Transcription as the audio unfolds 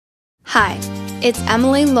Hi, it's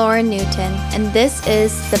Emily Lauren Newton, and this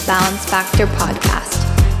is the Balance Factor podcast.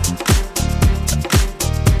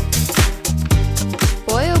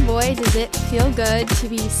 Boy, oh boy, does it feel good to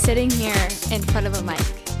be sitting here in front of a mic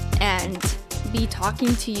and be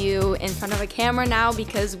talking to you in front of a camera now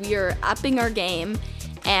because we are upping our game,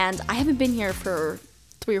 and I haven't been here for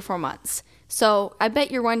 3 or 4 months. So I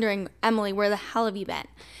bet you're wondering, Emily, where the hell have you been?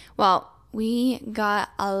 Well, we got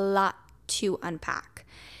a lot to unpack.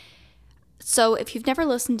 So if you've never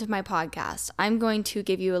listened to my podcast, I'm going to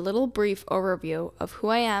give you a little brief overview of who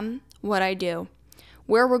I am, what I do,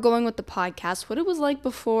 where we're going with the podcast, what it was like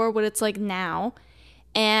before, what it's like now,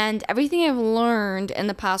 and everything I've learned in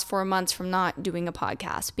the past 4 months from not doing a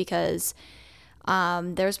podcast, because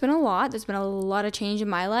there's been a lot of change in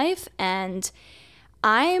my life, and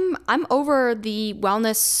I'm over the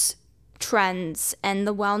wellness trends and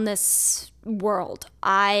the wellness world.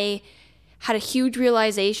 I had a huge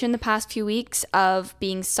realization the past few weeks of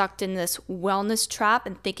being sucked in this wellness trap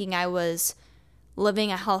and thinking I was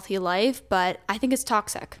living a healthy life, but I think it's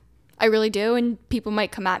toxic. I really do, and people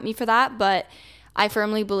might come at me for that, but I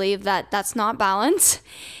firmly believe that that's not balance.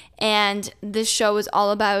 And this show is all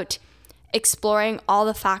about exploring all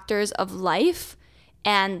the factors of life,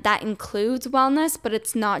 and that includes wellness, but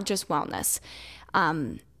it's not just wellness.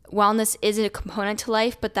 Wellness is a component to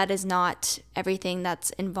life, but that is not everything that's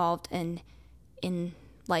involved in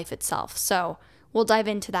life itself. So we'll dive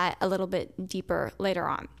into that a little bit deeper later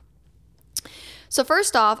on. So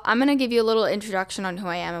first off, I'm going to give you a little introduction on who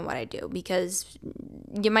I am and what I do, because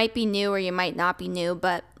you might be new or you might not be new,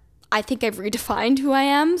 but I think I've redefined who I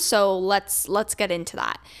am. So let's get into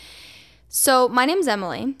that. So my name's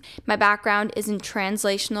Emily. My background is in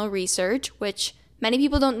translational research, which many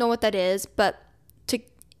people don't know what that is, but to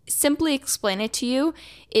simply explain it to you,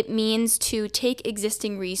 it means to take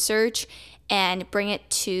existing research and bring it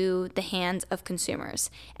to the hands of consumers.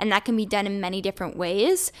 And that can be done in many different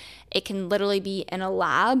ways. It can literally be in a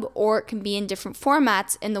lab, or it can be in different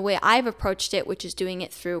formats in the way I've approached it, which is doing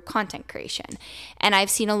it through content creation. And I've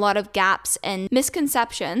seen a lot of gaps and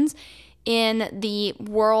misconceptions in the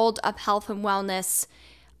world of health and wellness,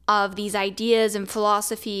 of these ideas and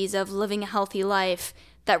philosophies of living a healthy life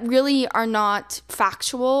that really are not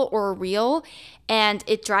factual or real, and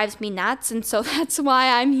it drives me nuts. And so that's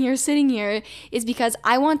why I'm here sitting here, is because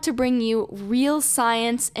I want to bring you real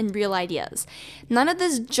science and real ideas. None of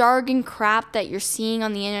this jargon crap that you're seeing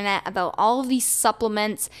on the internet about all of these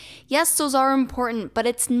supplements. Yes, those are important, but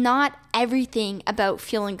it's not everything about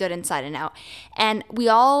feeling good inside and out. And we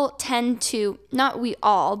all tend to, not we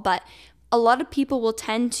all, but a lot of people will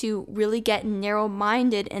tend to really get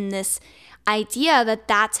narrow-minded in this idea that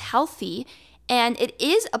that's healthy, and it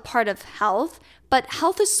is a part of health, but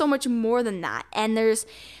health is so much more than that. And there's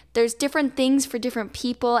different things for different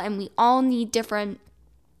people, and we all need different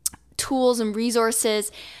tools and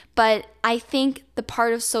resources. But I think the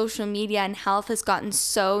part of social media and health has gotten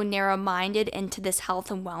so narrow-minded into this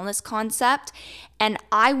health and wellness concept, and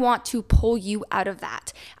I want to pull you out of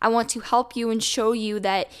that. I want to help you and show you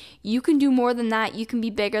that you can do more than that, you can be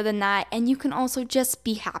bigger than that, and you can also just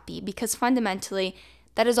be happy, because fundamentally,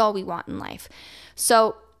 that is all we want in life.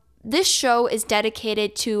 So this show is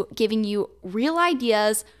dedicated to giving you real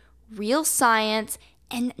ideas, real science,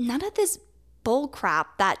 and none of this bull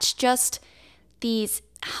crap that's just these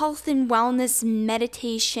health and wellness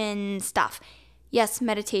meditation stuff. Yes,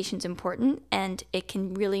 meditation's important and it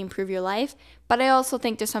can really improve your life, but I also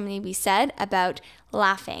think there's something to be said about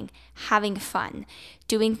laughing, having fun,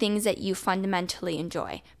 doing things that you fundamentally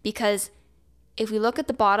enjoy. Because if we look at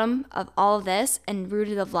the bottom of all of this and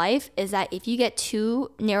rooted of life, is that if you get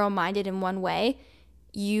too narrow-minded in one way,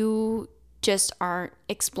 you just aren't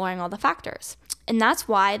exploring all the factors. And that's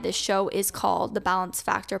why this show is called the Balance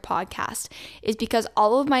Factor podcast, is because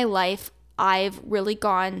all of my life I've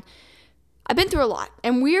been through a lot.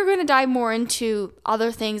 And we are going to dive more into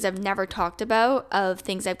other things I've never talked about, of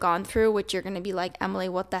things I've gone through, which you're going to be like, Emily,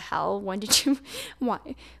 what the hell? When did you,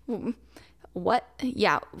 why? What?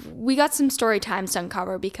 Yeah, we got some story times to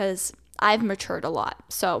uncover because I've matured a lot.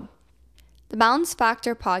 So the Balance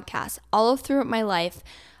Factor podcast, all throughout my life,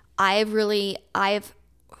 I've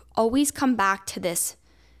always come back to this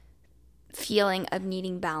feeling of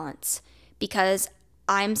needing balance, because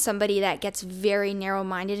I'm somebody that gets very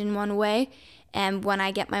narrow-minded in one way, and when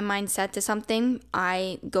I get my mind set to something,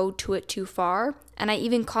 I go to it too far. And I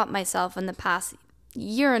even caught myself in the past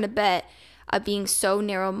year and a bit of being so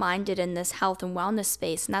narrow-minded in this health and wellness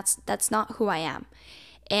space, and that's not who I am.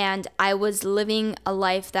 And I was living a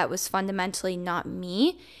life that was fundamentally not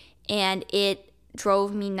me, and it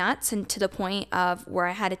drove me nuts, and to the point of where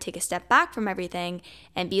I had to take a step back from everything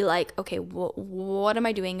and be like, okay, what am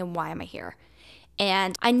I doing and why am I here?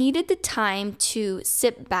 And I needed the time to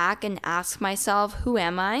sit back and ask myself, who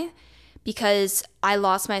am I? Because I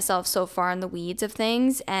lost myself so far in the weeds of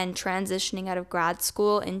things, and transitioning out of grad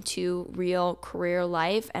school into real career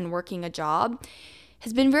life and working a job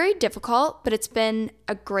has been very difficult, but it's been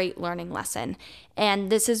a great learning lesson.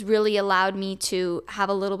 And this has really allowed me to have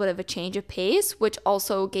a little bit of a change of pace, which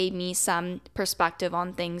also gave me some perspective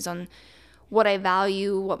on things, on what I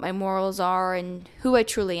value, what my morals are, and who I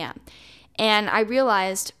truly am. And I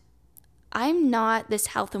realized I'm not this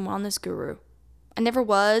health and wellness guru. I never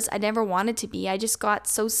was. I never wanted to be. I just got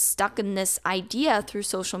so stuck in this idea through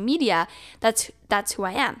social media. That's who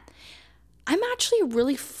I am. I'm actually a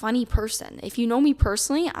really funny person. If you know me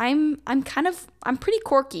personally, I'm pretty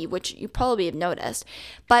quirky, which you probably have noticed.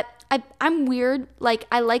 But I'm weird. Like,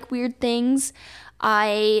 I like weird things.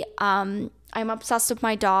 I'm obsessed with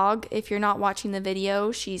my dog. If you're not watching the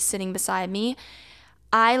video, she's sitting beside me.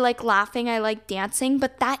 I like laughing. I like dancing.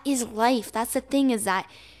 But that is life. That's the thing, is that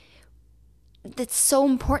it's so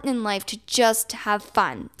important in life to just have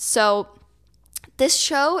fun. So this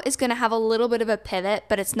show is going to have a little bit of a pivot,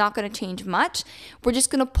 but it's not going to change much. We're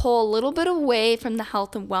just going to pull a little bit away from the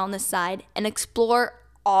health and wellness side and explore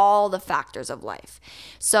all the factors of life.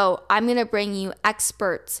 So I'm going to bring you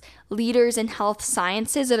experts, leaders in health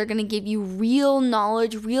sciences that are going to give you real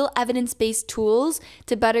knowledge, real evidence-based tools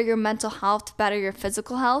to better your mental health, to better your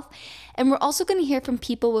physical health. And we're also going to hear from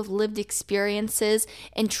people with lived experiences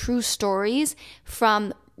and true stories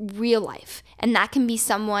from real life. And that can be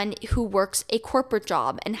someone who works a corporate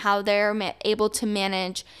job and how they're able to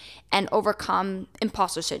manage and overcome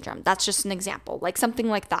imposter syndrome. That's just an example, like something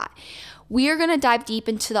like that. We are going to dive deep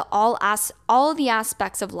into all of the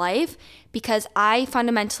aspects of life, because I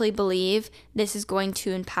fundamentally believe this is going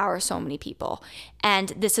to empower so many people. And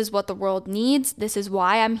this is what the world needs. This is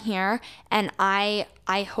why I'm here. And I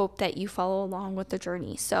hope that you follow along with the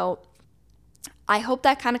journey. So I hope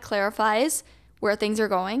that kind of clarifies where things are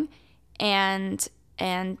going and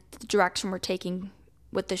the direction we're taking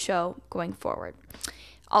with the show going forward.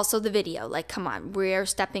 Also the video, like, come on, we're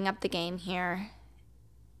stepping up the game here.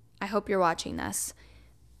 I hope you're watching this.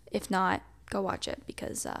 If not, go watch it,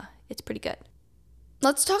 because it's pretty good.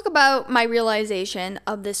 Let's talk about my realization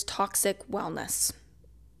of this toxic wellness,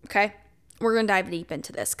 okay? We're going to dive deep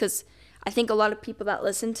into this, because I think a lot of people that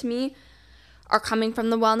listen to me are coming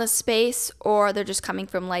from the wellness space, or they're just coming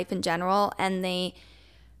from life in general, and they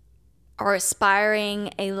are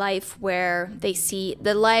aspiring a life where they see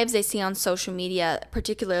the lives they see on social media,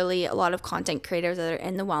 particularly a lot of content creators that are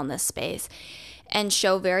in the wellness space, and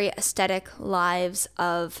show very aesthetic lives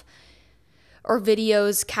or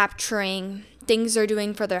videos capturing things they're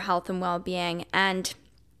doing for their health and well-being. And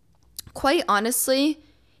quite honestly,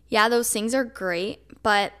 yeah, those things are great,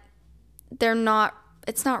 but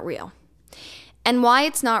it's not real. And why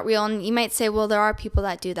it's not real, and you might say, well, there are people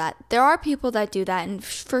that do that. There are people that do that, and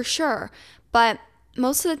for sure. But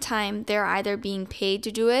most of the time, they're either being paid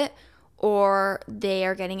to do it, or they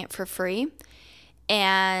are getting it for free.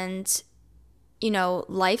 And,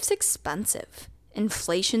 life's expensive.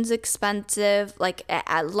 Inflation's expensive. Like,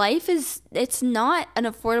 it's not an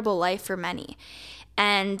affordable life for many.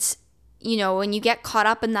 And, when you get caught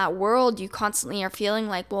up in that world, you constantly are feeling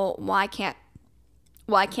like, well, why can't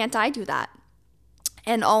I do that?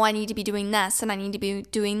 And I need to be doing this, and I need to be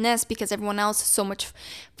doing this because everyone else is so much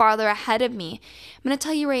farther ahead of me. I'm going to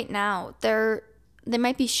tell you right now, they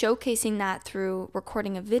might be showcasing that through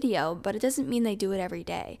recording a video, but it doesn't mean they do it every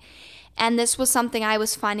day. And this was something I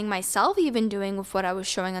was finding myself even doing with what I was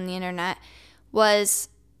showing on the internet.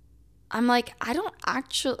 I'm like, I don't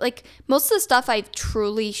actually, like, most of the stuff I've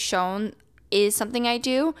truly shown is something I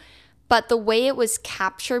do, but the way it was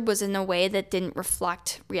captured was in a way that didn't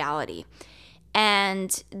reflect reality.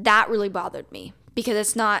 And that really bothered me, because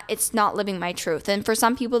it's not living my truth. And for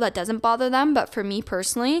some people that doesn't bother them, but for me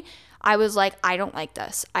personally, I was like, I don't like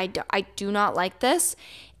this. I do not like this,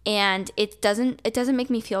 and it doesn't make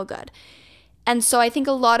me feel good. And so I think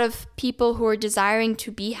a lot of people who are desiring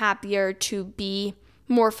to be happier, to be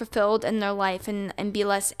more fulfilled in their life and be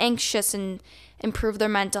less anxious and improve their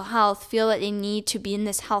mental health, feel that they need to be in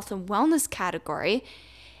this health and wellness category.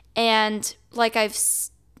 And like I've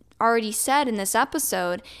already said in this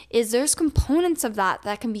episode, is there's components of that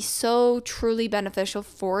can be so truly beneficial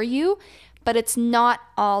for you, but it's not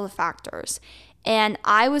all the factors. And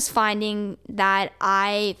I was finding that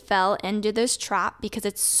I fell into this trap, because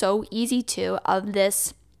it's so easy of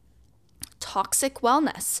this toxic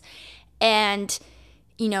wellness. And,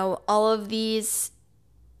 all of these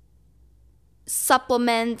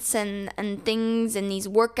supplements and things and these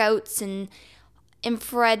workouts and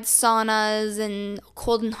infrared saunas and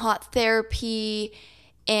cold and hot therapy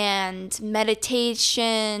and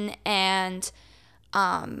meditation and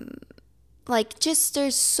just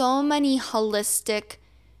there's so many holistic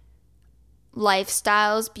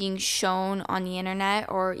lifestyles being shown on the internet,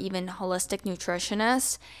 or even holistic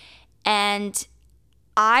nutritionists. And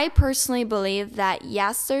I personally believe that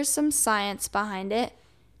yes, there's some science behind it,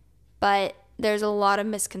 but there's a lot of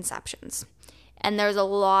misconceptions. And there's a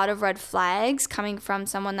lot of red flags coming from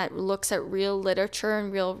someone that looks at real literature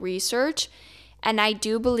and real research. And I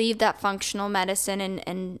do believe that functional medicine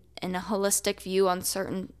and a holistic view on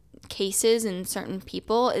certain cases and certain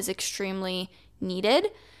people is extremely needed.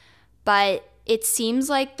 But it seems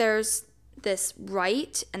like there's this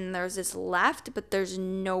right and there's this left, but there's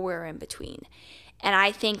nowhere in between. And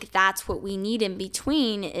I think that's what we need in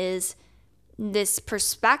between, is this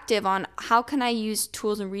perspective on how can I use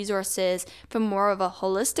tools and resources from more of a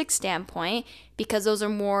holistic standpoint, because those are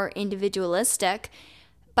more individualistic,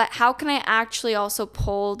 but how can I actually also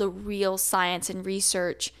pull the real science and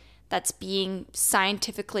research that's being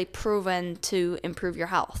scientifically proven to improve your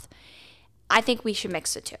health. I think we should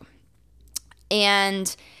mix the two.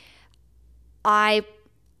 And I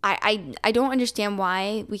don't understand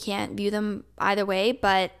why we can't view them either way,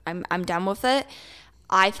 but I'm done with it.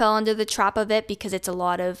 I fell under the trap of it because it's a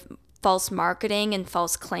lot of false marketing and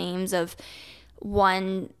false claims of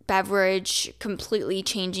one beverage completely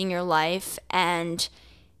changing your life. And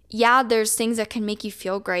yeah, there's things that can make you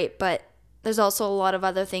feel great, but there's also a lot of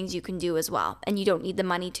other things you can do as well. And you don't need the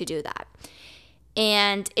money to do that.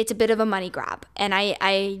 And it's a bit of a money grab. And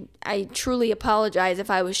I truly apologize if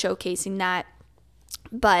I was showcasing that.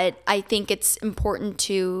 But I think it's important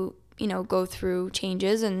to, go through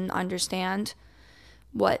changes and understand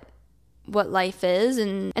what life is.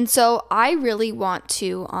 And so I really want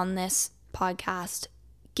to, on this podcast,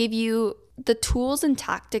 give you the tools and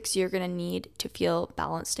tactics you're going to need to feel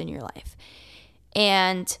balanced in your life.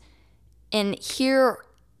 And hear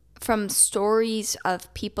from stories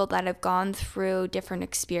of people that have gone through different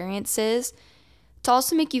experiences to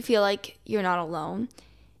also make you feel like you're not alone.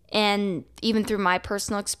 And even through my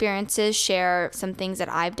personal experiences, share some things that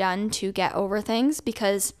I've done to get over things,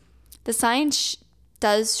 because the science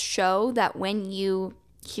does show that when you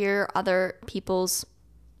hear other people's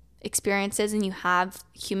experiences and you have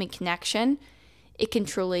human connection, it can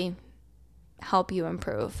truly help you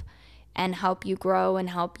improve and help you grow and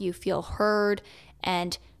help you feel heard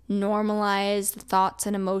and normalize the thoughts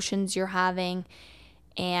and emotions you're having,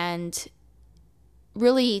 and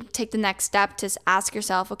really take the next step to ask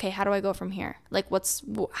yourself, okay, how do I go from here? Like,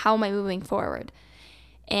 how am I moving forward?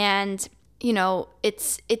 And,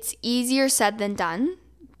 it's easier said than done,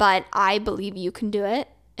 but I believe you can do it.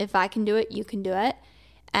 If I can do it, you can do it.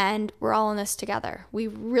 And we're all in this together. We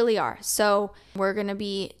really are. So we're going to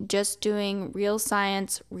be just doing real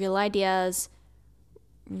science, real ideas,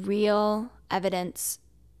 real evidence,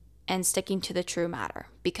 and sticking to the true matter,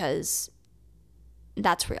 because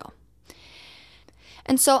that's real.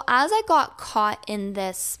 And so as I got caught in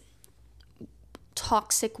this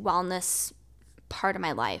toxic wellness part of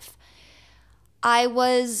my life, I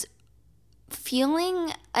was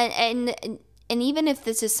feeling, and even if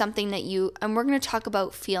this is something that and we're going to talk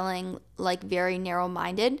about feeling like very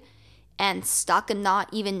narrow-minded and stuck and not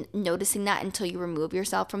even noticing that until you remove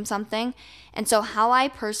yourself from something. And so how I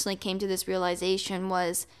personally came to this realization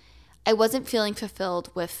was I wasn't feeling fulfilled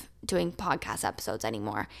with doing podcast episodes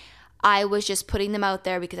anymore. I was just putting them out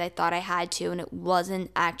there because I thought I had to, and it wasn't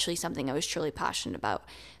actually something I was truly passionate about.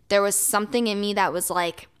 There was something in me that was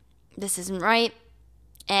like, this isn't right.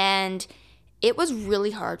 And it was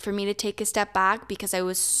really hard for me to take a step back because I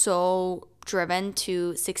was so driven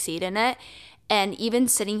to succeed in it. And even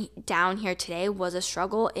sitting down here today was a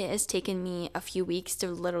struggle. It has taken me a few weeks to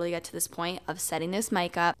literally get to this point of setting this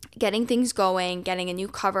mic up, getting things going, getting a new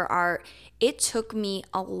cover art. It took me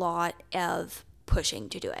a lot of pushing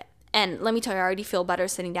to do it. And let me tell you, I already feel better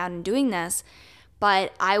sitting down and doing this,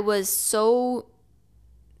 but I was so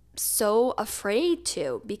afraid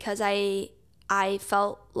to, because I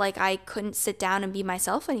felt like I couldn't sit down and be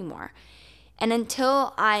myself anymore. And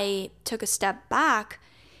until I took a step back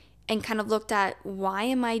and kind of looked at, why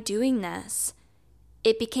am I doing this?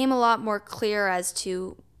 It became a lot more clear as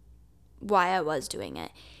to why I was doing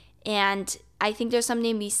it. And I think there's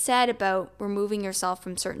something to be said about removing yourself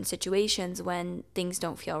from certain situations when things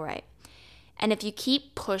don't feel right. And if you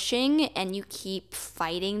keep pushing and you keep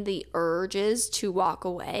fighting the urges to walk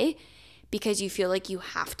away because you feel like you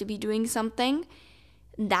have to be doing something,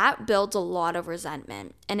 that builds a lot of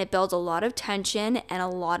resentment, and it builds a lot of tension and a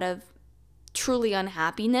lot of truly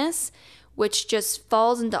unhappiness, which just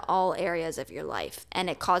falls into all areas of your life. And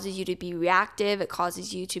it causes you to be reactive. It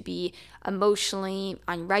causes you to be emotionally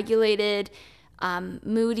unregulated,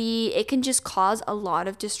 moody. It can just cause a lot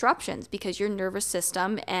of disruptions because your nervous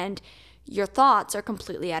system and your thoughts are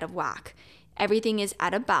completely out of whack. Everything is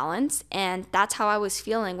out of balance. And that's how I was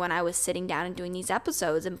feeling when I was sitting down and doing these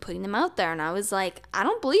episodes and putting them out there. And I was like, I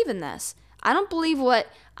don't believe in this. I don't believe what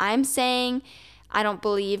I'm saying. I don't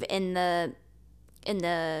believe in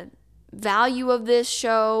the value of this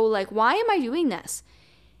show. Like, why am I doing this?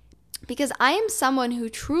 Because I am someone who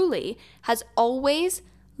truly has always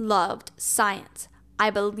loved science. I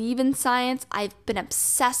believe in science. I've been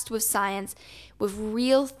obsessed with science, with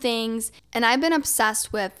real things, and I've been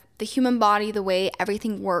obsessed with the human body, the way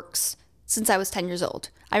everything works since I was 10 years old.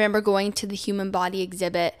 I remember going to the human body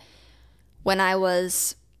exhibit when I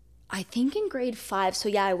was, I think, in grade 5. So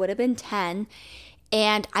yeah, I would have been 10.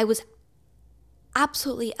 And I was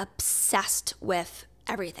absolutely obsessed with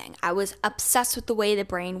everything. I was obsessed with the way the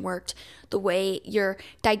brain worked, the way your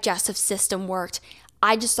digestive system worked.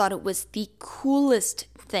 I just thought it was the coolest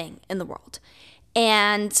thing in the world.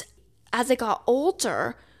 And as I got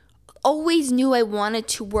older, always knew I wanted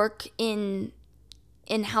to work in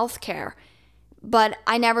healthcare, but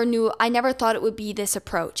I never thought it would be this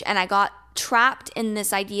approach. And I got trapped in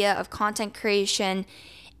this idea of content creation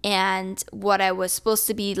and what I was supposed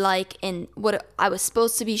to be like and what I was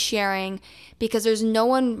supposed to be sharing, because there's no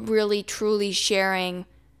one really truly sharing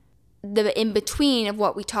the in-between of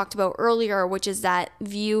what we talked about earlier, which is that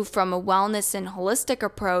view from a wellness and holistic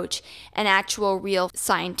approach and actual real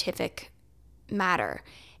scientific matter.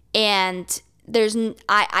 And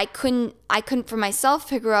I couldn't for myself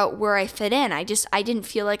figure out where I fit in. I didn't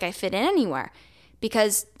feel like I fit in anywhere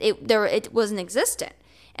because it wasn't existent.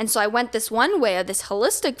 And so I went this one way of this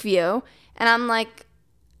holistic view, and I'm like,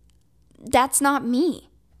 that's not me.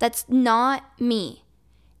 That's not me.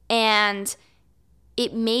 And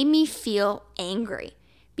it made me feel angry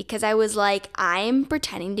because I was like, I'm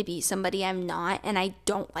pretending to be somebody I'm not, and I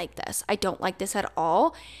don't like this. I don't like this at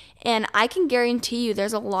all. And I can guarantee you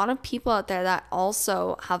there's a lot of people out there that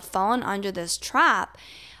also have fallen under this trap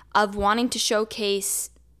of wanting to showcase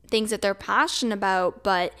things that they're passionate about,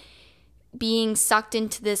 but being sucked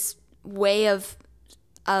into this way of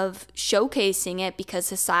showcasing it because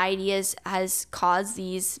society has caused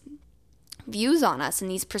these views on us and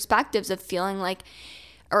these perspectives of feeling like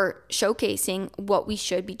or showcasing what we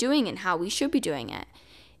should be doing and how we should be doing it.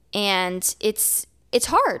 And it's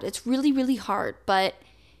hard. It's really, really hard. But,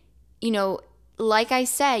 you know, like I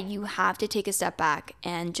said, you have to take a step back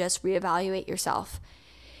and just reevaluate yourself.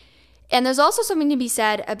 And there's also something to be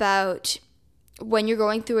said about when you're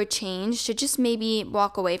going through a change to just maybe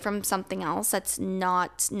walk away from something else that's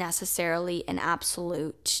not necessarily an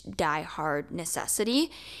absolute die-hard necessity.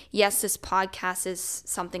 Yes, this podcast is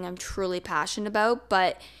something I'm truly passionate about,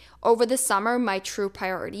 but over the summer, my true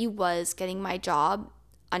priority was getting my job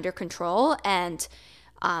under control and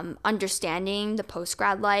understanding the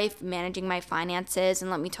post-grad life, managing my finances, and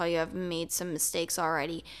let me tell you, I've made some mistakes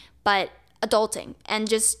already, but adulting and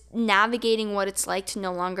just navigating what it's like to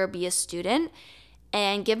no longer be a student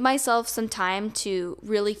and give myself some time to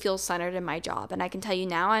really feel centered in my job. And I can tell you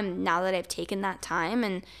now that I've taken that time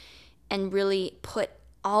and really put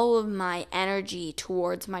all of my energy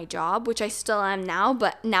towards my job, which I still am now,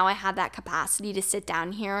 but now I have that capacity to sit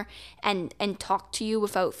down here and talk to you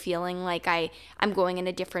without feeling like I'm going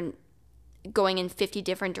in 50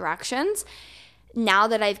 different directions. Now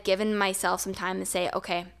that I've given myself some time to say,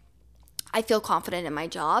 okay, I feel confident in my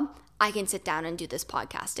job, I can sit down and do this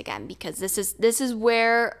podcast again because this is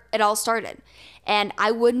where it all started. And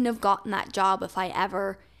I wouldn't have gotten that job if I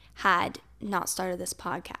ever had not started this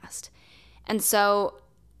podcast. And so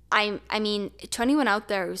I mean, to anyone out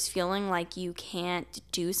there who's feeling like you can't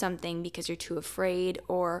do something because you're too afraid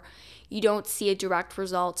or you don't see a direct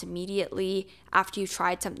result immediately after you've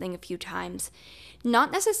tried something a few times,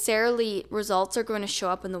 not necessarily results are going to show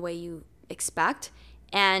up in the way you expect.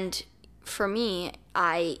 And for me,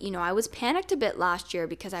 I was panicked a bit last year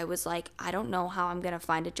because I was like, I don't know how I'm going to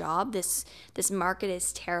find a job. This market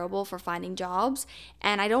is terrible for finding jobs,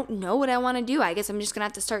 and I don't know what I want to do. I guess I'm just going to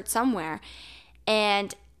have to start somewhere.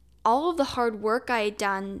 And all of the hard work I had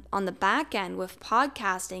done on the back end with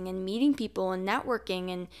podcasting and meeting people and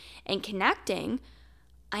networking and connecting,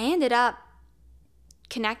 I ended up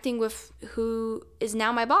connecting with who is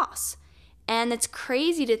now my boss. And it's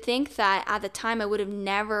crazy to think that at the time I would have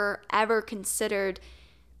never, ever considered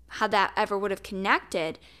how that ever would have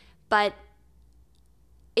connected. But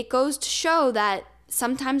it goes to show that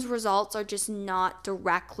sometimes results are just not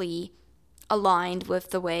directly aligned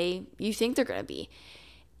with the way you think they're going to be.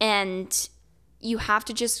 And you have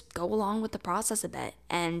to just go along with the process a bit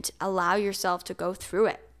and allow yourself to go through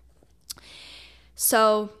it.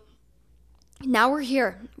 So now we're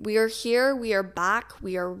here. We are here. We are back.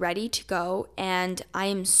 We are ready to go. And I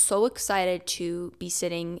am so excited to be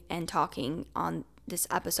sitting and talking on this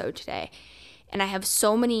episode today. And I have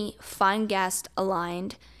so many fun guests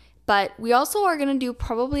aligned. But we also are going to do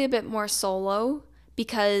probably a bit more solo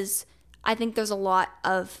because I think there's a lot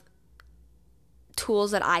of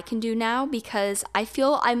tools that I can do now because I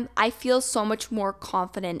feel so much more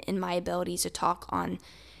confident in my abilities to talk on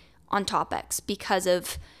topics because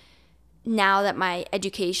of now that my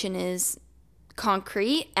education is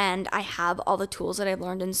concrete and I have all the tools that I've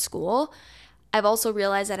learned in school. I've also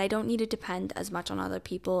realized that I don't need to depend as much on other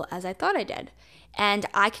people as I thought I did. And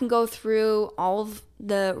I can go through all of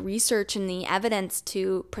the research and the evidence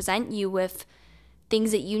to present you with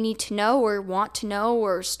things that you need to know or want to know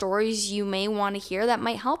or stories you may want to hear that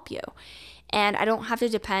might help you. And I don't have to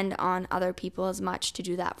depend on other people as much to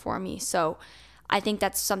do that for me. So I think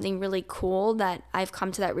that's something really cool that I've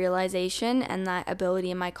come to that realization and that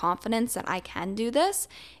ability in my confidence that I can do this.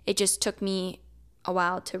 It just took me a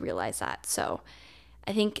while to realize that. So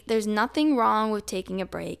I think there's nothing wrong with taking a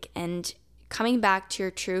break, and coming back to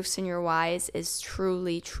your truths and your whys is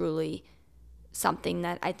truly, truly something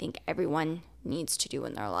that I think everyone needs to do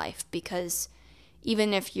in their life, because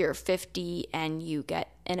even if you're 50 and you get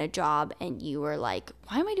in a job and you are like,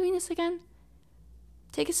 why am I doing this again?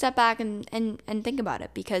 Take a step back and think about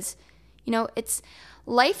it, because it's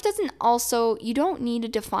life doesn't also, you don't need to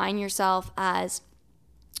define yourself as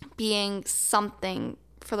being something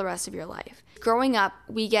for the rest of your life. Growing up,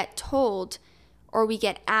 we get told or we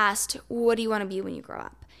get asked, what do you want to be when you grow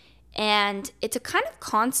up? And it's a kind of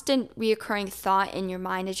constant reoccurring thought in your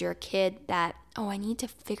mind as you're a kid that, I need to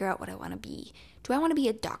figure out what I want to be. Do I want to be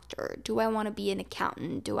a doctor? Do I want to be an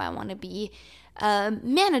accountant? Do I want to be a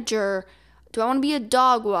manager? Do I want to be a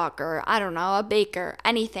dog walker? I don't know, a baker,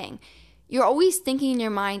 anything. You're always thinking in your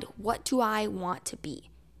mind, what do I want to be?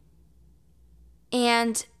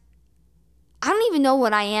 And I don't even know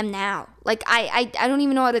what I am now. Like, I don't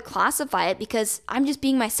even know how to classify it because I'm just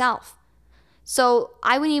being myself. So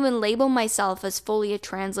I wouldn't even label myself as fully a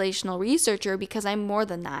translational researcher because I'm more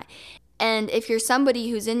than that. And if you're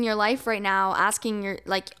somebody who's in your life right now asking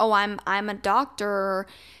I'm a doctor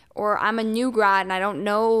or I'm a new grad and I don't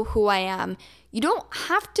know who I am, you don't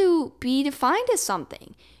have to be defined as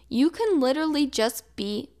something. You can literally just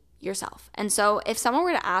be yourself. And so if someone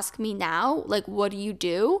were to ask me now, like, what do you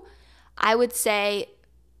do? I would say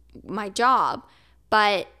my job.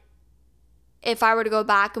 But if I were to go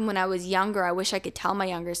back and when I was younger, I wish I could tell my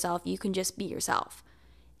younger self, you can just be yourself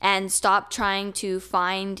and stop trying to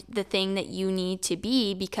find the thing that you need to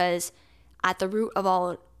be, because at the root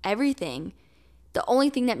of everything, the only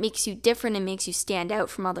thing that makes you different and makes you stand out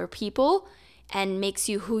from other people and makes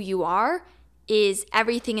you who you are is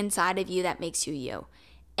everything inside of you that makes you you.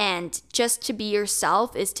 And just to be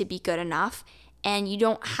yourself is to be good enough. And you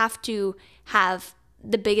don't have to have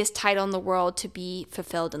the biggest title in the world to be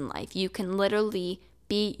fulfilled in life. You can literally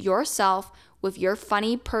be yourself with your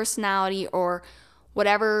funny personality or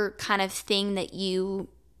whatever kind of thing that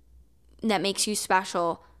makes you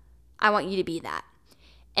special. I want you to be that.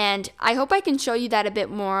 And I hope I can show you that a bit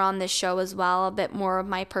more on this show as well, a bit more of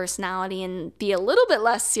my personality and be a little bit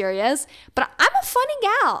less serious. But I'm a funny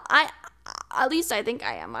gal. At least I think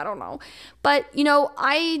I am. I don't know. But,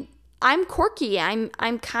 I'm quirky.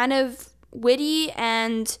 I'm kind of witty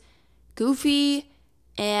and goofy,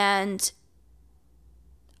 and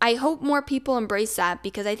I hope more people embrace that,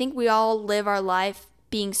 because I think we all live our life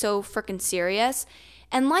being so freaking serious,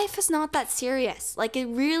 and life is not that serious. Like,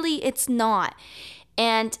 it's not.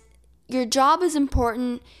 And your job is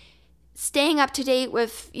important. Staying up to date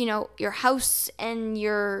with, your house and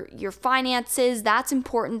your finances, that's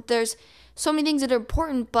important. There's so many things that are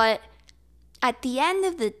important, but at the end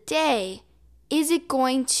of the day, is it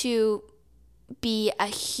going to be a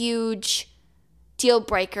huge deal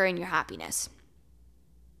breaker in your happiness?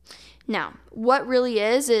 Now, what really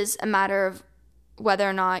is a matter of whether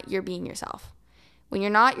or not you're being yourself. When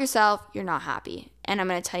you're not yourself, you're not happy. And I'm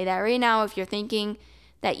going to tell you that right now. If you're thinking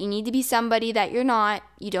that you need to be somebody that you're not,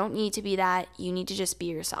 you don't need to be that. You need to just be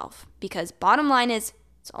yourself. Because bottom line is,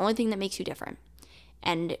 it's the only thing that makes you different.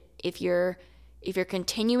 And if you're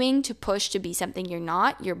continuing to push to be something you're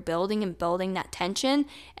not, you're building that tension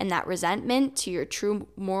and that resentment to your true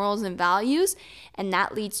morals and values, and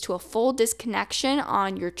that leads to a full disconnection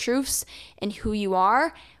on your truths and who you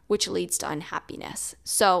are, which leads to unhappiness.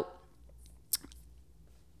 So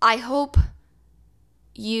I hope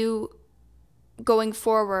you going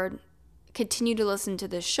forward, continue to listen to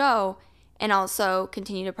this show and also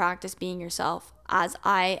continue to practice being yourself as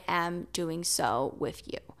I am doing so with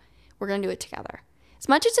you. We're going to do it together. As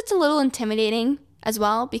much as it's a little intimidating as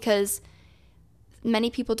well, because many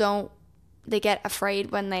people they get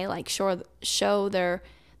afraid when they like show their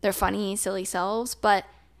funny, silly selves, but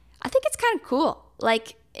I think it's kind of cool.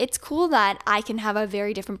 Like, it's cool that I can have a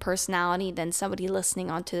very different personality than somebody listening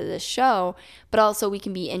onto this show, but also we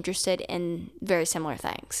can be interested in very similar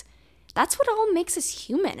things. That's what all makes us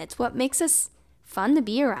human. It's what makes us fun to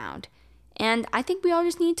be around. And I think we all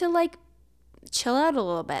just need to like chill out a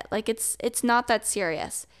little bit. Like, it's not that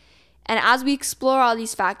serious. And as we explore all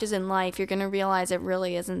these factors in life, you're going to realize it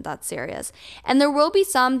really isn't that serious. And there will be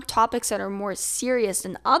some topics that are more serious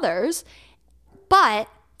than others, but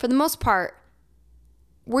for the most part,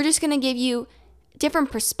 we're just going to give you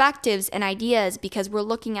different perspectives and ideas because we're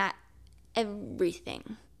looking at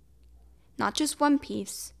everything. Not just one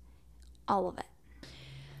piece, all of it.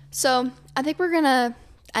 So I think we're going to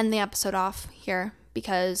end the episode off here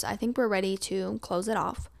because I think we're ready to close it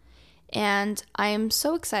off. And I am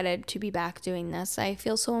so excited to be back doing this. I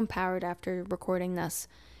feel so empowered after recording this.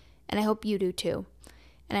 And I hope you do too.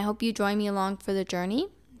 And I hope you join me along for the journey.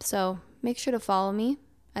 So make sure to follow me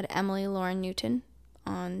at Emily Lauren Newton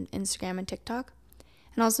on Instagram and TikTok.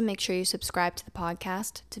 And also make sure you subscribe to the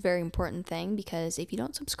podcast. It's a very important thing because if you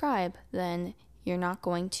don't subscribe, then you're not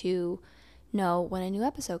going to know when a new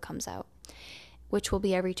episode comes out, which will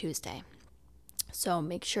be every Tuesday. So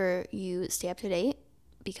make sure you stay up to date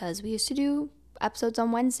because we used to do episodes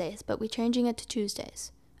on Wednesdays, but we're changing it to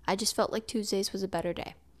Tuesdays. I just felt like Tuesdays was a better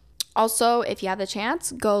day. Also, if you have the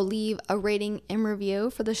chance, go leave a rating and review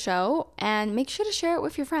for the show and make sure to share it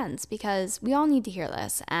with your friends because we all need to hear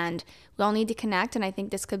this and we all need to connect, and I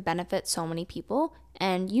think this could benefit so many people.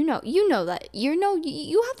 And you have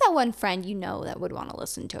that one friend that would want to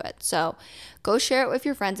listen to it. So go share it with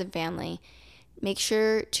your friends and family. Make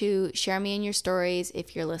sure to share me in your stories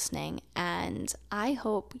if you're listening, and I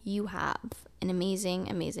hope you have an amazing,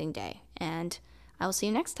 amazing day. And I will see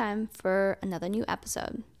you next time for another new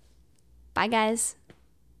episode. Bye, guys.